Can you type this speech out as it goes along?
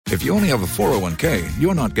If you only have a 401k,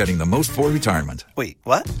 you're not getting the most for retirement. Wait,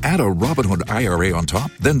 what? Add a Robinhood IRA on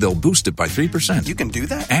top, then they'll boost it by 3%. You can do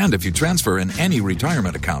that? And if you transfer in any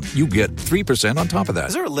retirement account, you get 3% on top of that.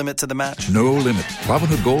 Is there a limit to the match? No limit.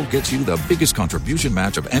 Robinhood Gold gets you the biggest contribution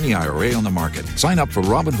match of any IRA on the market. Sign up for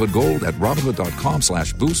Robinhood Gold at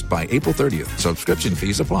Robinhood.com/boost by April 30th. Subscription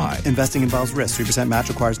fees apply. Investing involves risk. 3% match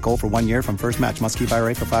requires gold for 1 year from first match. Must keep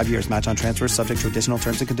IRA for 5 years. Match on transfers subject to additional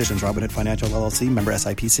terms and conditions. Robinhood Financial LLC, member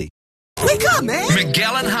SIPC. Wake up, man!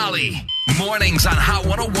 Miguel and Holly. Mornings on Hot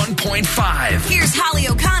 101.5. Here's Holly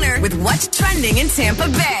O'Connor with What's Trending in Tampa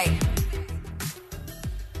Bay.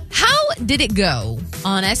 How did it go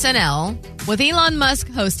on SNL with Elon Musk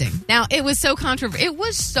hosting? Now, it was so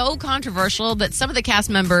controversial that some of the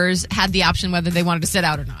cast members had the option whether they wanted to sit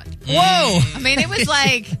out or not. Whoa! I mean, it was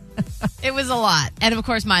like, it was a lot. And of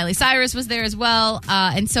course, Miley Cyrus was there as well.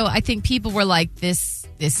 And so I think people were like, this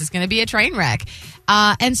is going to be a train wreck.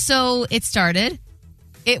 And so it started.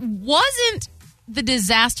 It wasn't the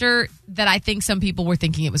disaster that I think some people were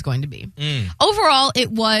thinking it was going to be. Overall, it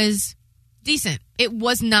was decent. It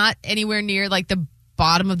was not anywhere near like the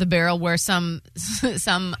bottom of the barrel where some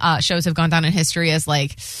shows have gone down in history as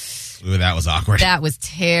like, ooh, that was awkward. That was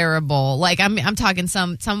terrible. Like I'm talking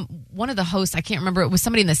one of the hosts, I can't remember, it was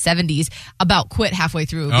somebody in the 70s about quit halfway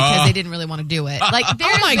through because they didn't really want to do it. Like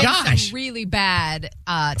there's been some really bad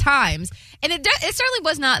times, and it certainly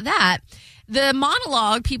was not that. The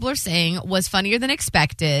monologue, people are saying, was funnier than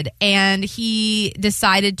expected, and he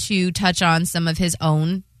decided to touch on some of his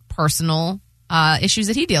own personal issues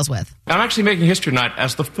that he deals with. I'm actually making history tonight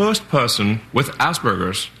as the first person with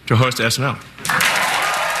Asperger's to host SNL.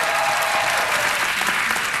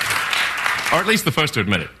 Or at least the first to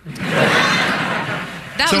admit it.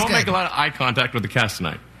 So I won't make a lot of eye contact with the cast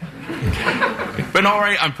tonight. But don't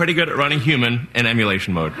worry, I'm pretty good at running human in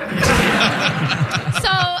emulation mode. So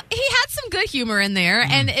he had some good humor in there,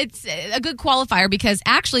 and it's a good qualifier because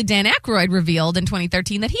actually Dan Aykroyd revealed in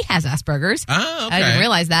 2013 that he has Asperger's. Oh, okay. I didn't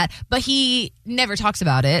realize that, but he never talks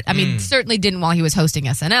about it. I mean, certainly didn't while he was hosting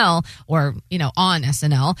SNL or, on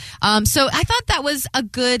SNL. So I thought that was a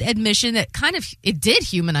good admission that it did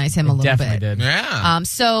humanize him a little bit. Definitely did. Yeah.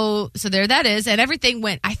 So there that is, and everything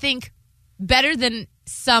went, I think, better than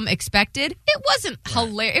some expected. It wasn't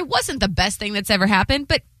hilarious. It wasn't the best thing that's ever happened,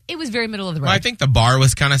 but it was very middle of the road. Well, I think the bar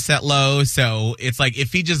was kind of set low, so it's like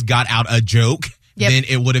if he just got out a joke, then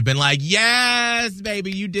it would have been like, yes,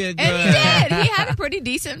 baby, you did good. And he did. He had a pretty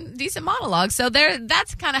decent monologue. So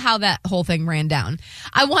that's kind of how that whole thing ran down.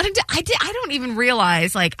 I don't even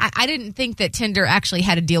realize, I didn't think that Tinder actually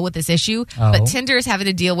had to deal with this issue, but Tinder is having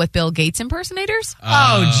to deal with Bill Gates impersonators.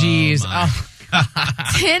 Oh, geez.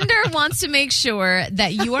 Tinder wants to make sure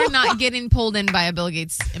that you are not getting pulled in by a Bill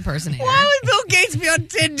Gates impersonator. Why would Bill Gates be on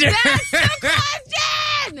Tinder? That's the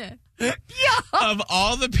question! Of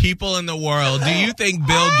all the people in the world, do you think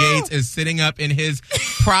Bill Gates is sitting up in his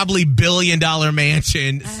probably $1 billion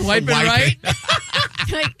mansion Swiping right?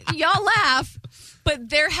 Y'all laugh, but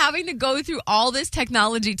they're having to go through all this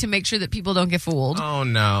technology to make sure that people don't get fooled. Oh,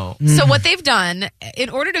 no. So what they've done,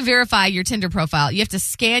 in order to verify your Tinder profile, you have to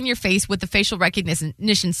scan your face with the facial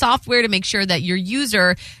recognition software to make sure that you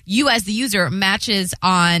as the user, matches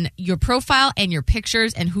on your profile and your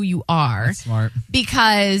pictures and who you are. That's smart.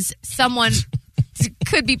 Because someone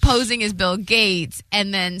could be posing as Bill Gates,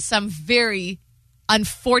 and then some very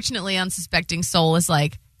unfortunately unsuspecting soul is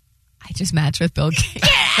like, I just matched with Bill Gates. Get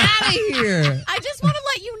out of here. I just want to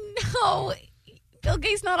let you know, Bill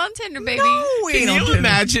Gates not on Tinder, baby. No, we Can don't you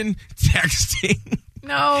imagine texting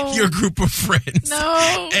your group of friends?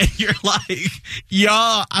 No. And you're like,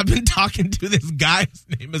 y'all, I've been talking to this guy. His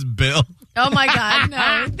name is Bill. Oh, my God,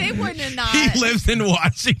 no. They wouldn't have not. He lives in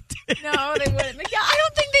Washington. No, they wouldn't. Yeah, I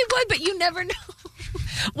don't think they would, but you never know.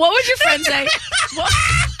 What would your friend say? Oh,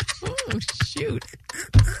 shoot.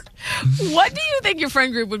 What do you think your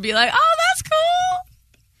friend group would be like? Oh, that's cool.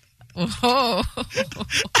 Oh.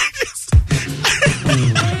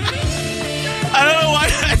 I don't know why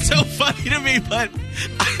that's so funny to me, but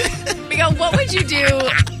Miguel, what would you do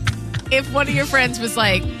if one of your friends was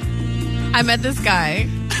like, I met this guy.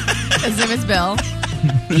 His name is Bill.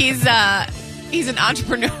 He's an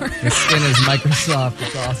entrepreneur. His skin is Microsoft.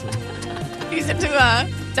 It's awesome. He's into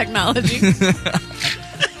technology.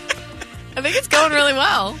 I think it's going really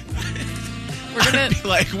well. We're gonna be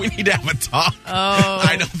like, we need to have a talk. Oh,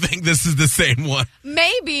 I don't think this is the same one.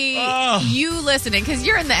 Maybe you listening, because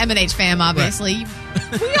you're in the M&H fam, obviously.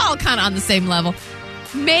 Right. We all kind of on the same level.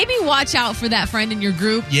 maybe watch out for that friend in your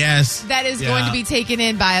group Yes. that is going to be taken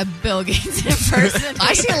in by a Bill Gates impersonator.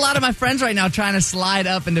 I see a lot of my friends right now trying to slide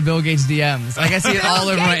up into Bill Gates' DMs. Like I see it all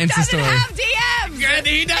over my Gates Insta doesn't story. have DMs. Yeah,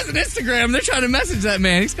 he does an Instagram. They're trying to message that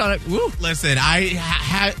man. He's kind of woo. Listen, I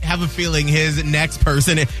have a feeling his next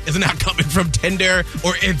person is not coming from Tinder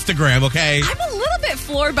or Instagram, okay? I'm a little bit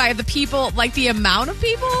floored by the people, like the amount of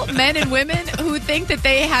people, men and women, who think that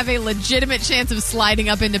they have a legitimate chance of sliding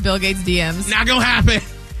up into Bill Gates' DMs. Not gonna happen.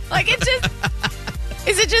 Like, it just...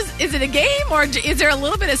 Is it a game, or is there a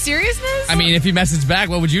little bit of seriousness? I mean, if he messaged back,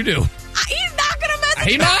 what would you do? He's not going to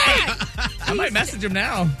message He back. might. I might message him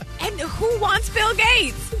now. And who wants Bill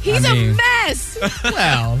Gates? He's I mean- a mess.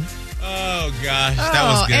 Well, Oh, gosh. That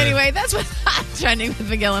was good. Anyway, that's what's hot trending with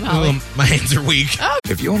Miguel and Holly. My hands are weak.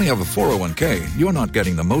 If you only have a 401k, you're not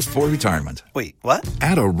getting the most for retirement. Wait, what?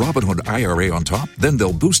 Add a Robinhood IRA on top, then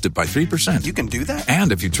they'll boost it by 3%. You can do that?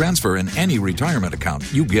 And if you transfer in any retirement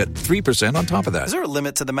account, you get 3% on top of that. Is there a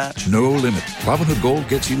limit to the match? No limit. Robinhood Gold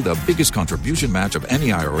gets you the biggest contribution match of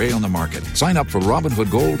any IRA on the market. Sign up for Robinhood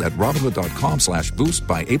Gold at Robinhood.com/boost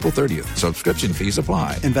by April 30th. Subscription fees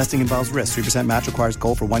apply. Investing involves risk. 3% match requires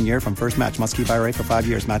gold for 1 year from first match. Must keep IRA for 5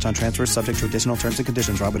 years. Match on transfers subject to additional terms and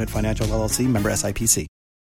conditions. Robinhood Financial LLC. Member SIPC.